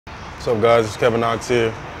What's up, guys? It's Knox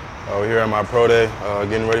here. We're here at my pro day,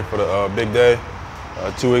 getting ready for the big day.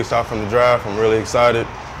 2 weeks out from the draft. I'm really excited.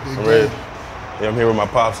 I'm ready. Yeah, I'm here with my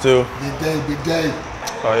pops too. Big day, big day.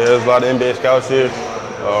 Yeah, there's a lot of NBA scouts here.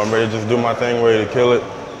 I'm ready to just do my thing, ready to kill it,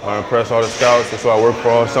 impress all the scouts. That's what I worked for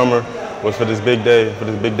all summer, was for this big day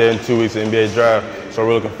in 2 weeks, the NBA draft. So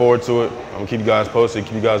we're looking forward to it. I'm gonna keep you guys posted,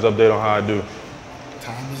 keep you guys updated on how I do.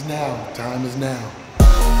 Time is now, time is now.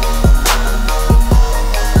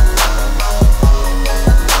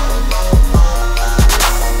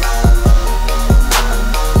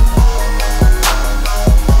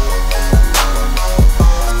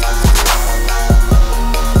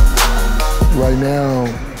 Right now,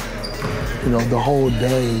 the whole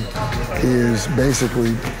day is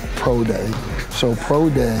basically pro day. So pro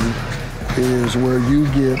day is where you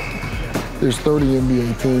get, there's 30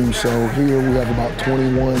 NBA teams, so here we have about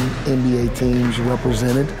 21 NBA teams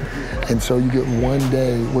represented. And so you get one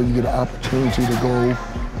day where you get an opportunity to go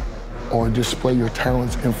or display your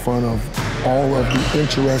talents in front of all of the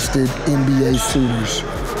interested NBA suitors.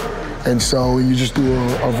 And so you just do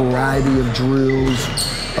a variety of drills,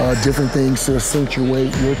 different things to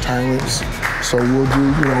accentuate your talents. So we'll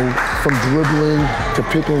do, from dribbling to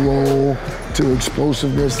pick and roll to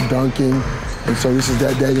explosiveness, dunking. And so this is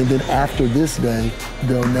that day. And then after this day,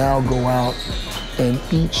 they'll now go out and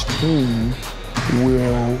each team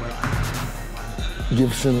will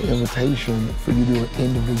give us an invitation for you to do an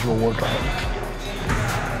individual workout.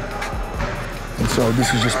 And so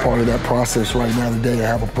this is just part of that process right now today to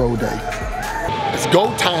have a pro day. It's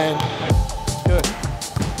go time. Good.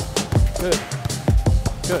 Good.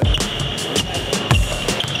 Good.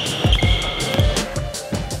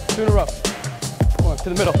 2 in a row. Come on, to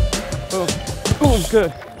the middle. Boom. Boom.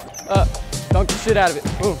 Good. Up. Dunk the shit out of it.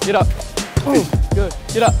 Boom. Get up. Boom. Good.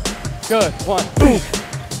 Get up. Good. 1. Boom.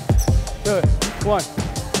 Good. 1.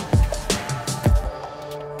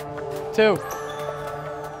 2.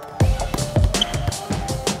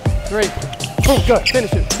 3. Boom. Good.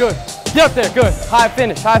 Finish it. Good. Get up there. Good. High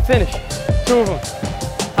finish. High finish. 2 of them.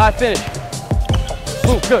 High finish.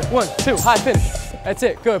 Boom. Good. 1, 2. High finish. That's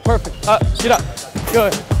it. Good. Perfect. Up. Get up.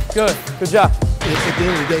 Good. Good. Good job. At the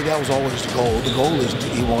end of the day, that was always the goal. The goal is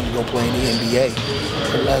he wanted to go play in the NBA.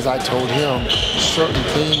 But as I told him, certain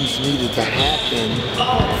things needed to happen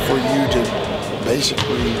for you to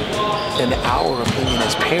basically, in our opinion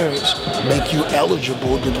as parents, make you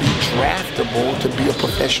eligible to be draftable to be a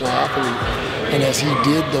professional athlete. And as he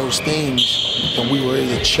did those things and we were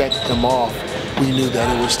able to check them off, we knew that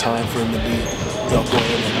it was time for him to be, go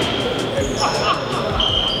ahead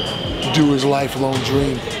and do his lifelong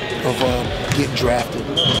dream of getting drafted.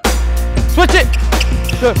 Switch it!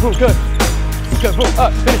 Good, boom, good. Good, boom,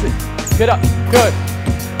 up, finish it. Get up, good.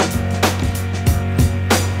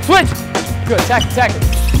 Switch! Good, tack it.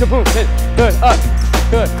 Good, boom, hit it. Good, up,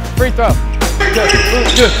 good. Free throw. Good, boom,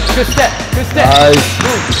 good. Good step. Nice.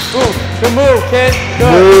 Boom, boom. Good move, kid.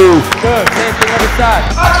 Good. Move. Good, same thing other side.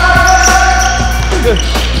 Good,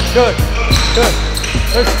 good.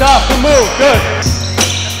 Good stop, good move, good.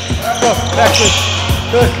 Go, back switch.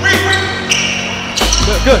 Good.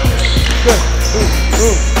 Good.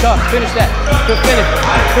 Boom. Stop. Finish that. Good finish.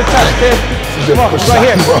 Good touch, kid. Come on, right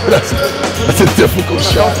here. Bro, that's a difficult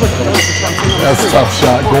shot. That's a tough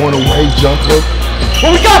shot. Going away, jump hook.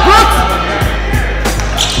 What we got, Brooks?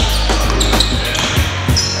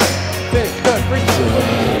 Finish. Good. Free throw.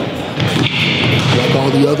 Like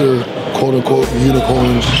all the other quote-unquote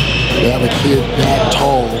unicorns, they have a kid that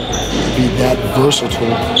tall, be that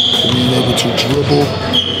versatile, being able to dribble,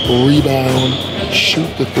 rebound, shoot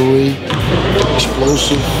the 3,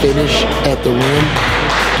 explosive finish at the rim.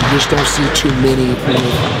 You just don't see too many with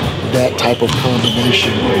that type of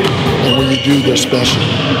combination. And when you do, they're special.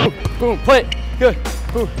 Boom, play it. Good.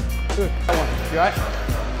 Boom. Good. You all right?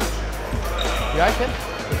 You all right, kid?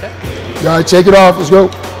 Okay. All right, take it off. Let's go. You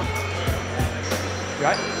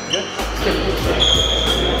all right? Good.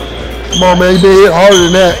 Come on, man. You been hit harder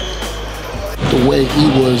than that. The way he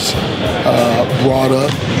was brought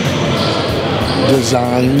up,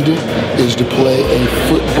 designed, is to play a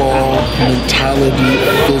football mentality,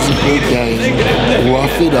 physical game,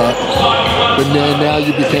 rough it up, but now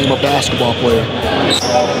you became a basketball player.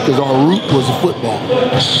 Because our root was a football.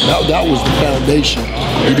 That was the foundation.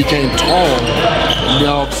 He became tall, and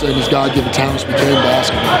now all of a sudden his God-given talents became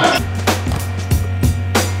basketball.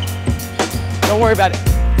 Don't worry about it.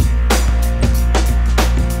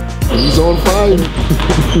 He's on fire.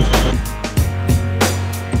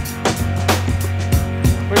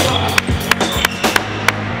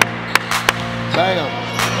 Bam.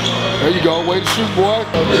 There you go. Way to shoot, boy.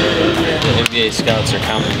 NBA scouts are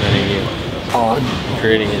complimenting you. on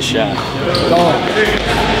creating his shot.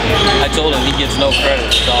 I told him he gets no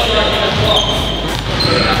credit.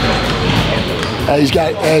 He's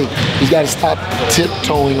got to stop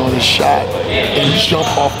tiptoeing on his shot and jump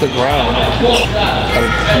off the ground. Got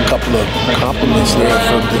a couple of compliments there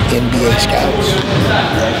from the NBA scouts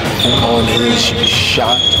on his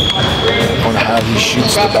shot, on how he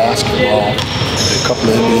shoots the basketball. A couple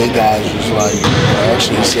of NBA guys was like, I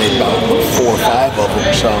actually said about 4 or 5 of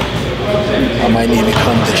them, so I might need to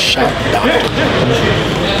become the shot doctor.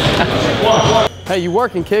 Hey, you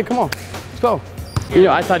working, kid? Come on, let's go. You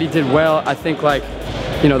know, I thought he did well. I think, like,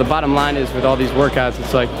 you know, the bottom line is with all these workouts,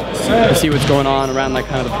 it's like you see what's going on around like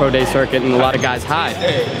kind of the pro day circuit, and a lot of guys hide.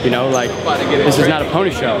 You know, like this is not a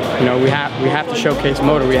pony show. You know, we have to showcase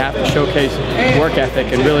motor, we have to showcase work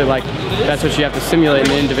ethic, and really like that's what you have to simulate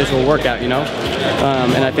in an individual workout. You know,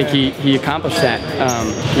 and I think he accomplished that.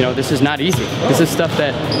 You know, this is not easy. This is stuff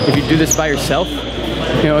that if you do this by yourself,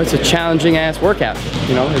 you know, it's a challenging ass workout.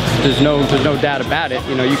 You know, there's no doubt about it.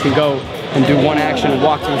 You know, you can go and do one action and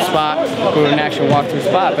walk to a spot, go to an action, walk to a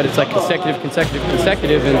spot, but it's like consecutive,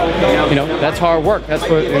 and you know, that's hard work. That's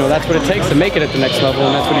what it takes to make it at the next level,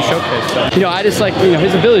 and that's what he showcased. So, you know, I just like, you know,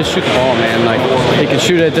 his ability to shoot the ball, man. Like he can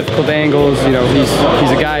shoot at difficult angles. You know, he's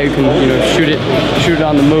a guy who can, you know, shoot it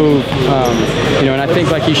on the move. You know, and I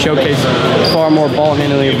think like he showcased far more ball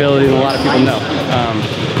handling ability than a lot of people know.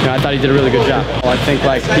 You know, I thought he did a really good job. I think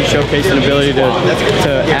like he showcased an ability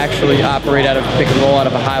to actually operate out of pick and roll, out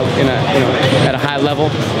of a high, at a high level,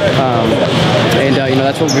 and you know,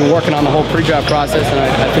 that's what we've been working on the whole pre-draft process, and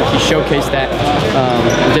I think he showcased that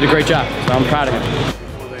and did a great job. So I'm proud of him.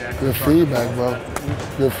 Good feedback, bro.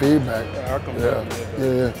 Good feedback.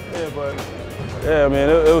 Yeah, I mean,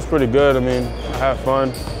 it was pretty good. I mean, I had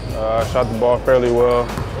fun. I shot the ball fairly well.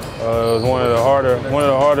 It was one of the harder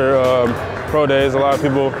pro days. A lot of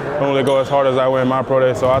people don't really go as hard as I went in my pro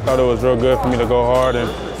day, so I thought it was real good for me to go hard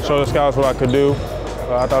and show the scouts what I could do.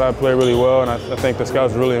 I thought I played really well, and I think the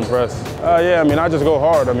scouts were really impressed. Yeah, I mean, I just go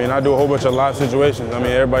hard. I mean, I do a whole bunch of live situations. I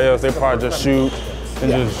mean, everybody else, they probably just shoot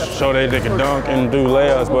and just show they can dunk and do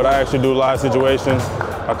layups, but I actually do live situations.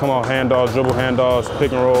 I come off handoffs, dribble handoffs,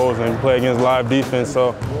 pick and rolls, and play against live defense.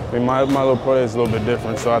 So, I mean, my little pro day is a little bit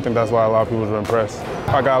different, so I think that's why a lot of people were impressed.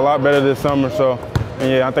 I got a lot better this summer, so, and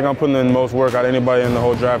yeah, I think I'm putting in the most work out of anybody in the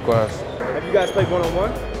whole draft class. Have you guys played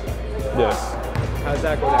one-on-one? Yes. How's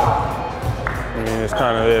that go down? I mean, it's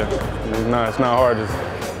kind of, it's not hard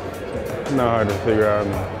to figure out. I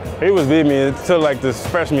mean, he was beating me until like this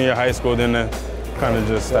freshman year of high school, then that kind of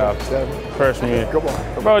just stopped. Freshman year. Come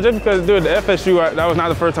on. Bro, just because, dude, the FSU, that was not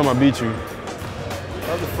the first time I beat you.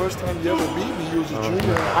 That was the first time you ever beat me. You was a junior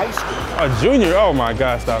in high school. A junior? Oh my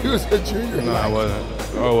God, stop. You was a junior. No, I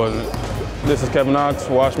wasn't. I wasn't. This is Kevin Knox.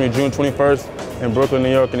 Watch me June 21st in Brooklyn,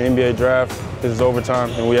 New York in the NBA draft. This is overtime,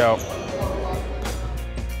 and we out.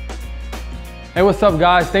 Hey, what's up,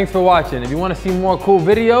 guys? Thanks for watching. If you want to see more cool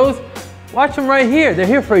videos, watch them right here. They're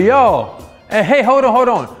here for y'all. And hey, hold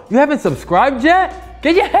on. You haven't subscribed yet?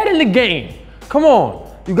 Get your head in the game. Come on.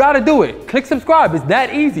 You got to do it. Click subscribe. It's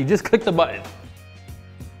that easy. Just click the button.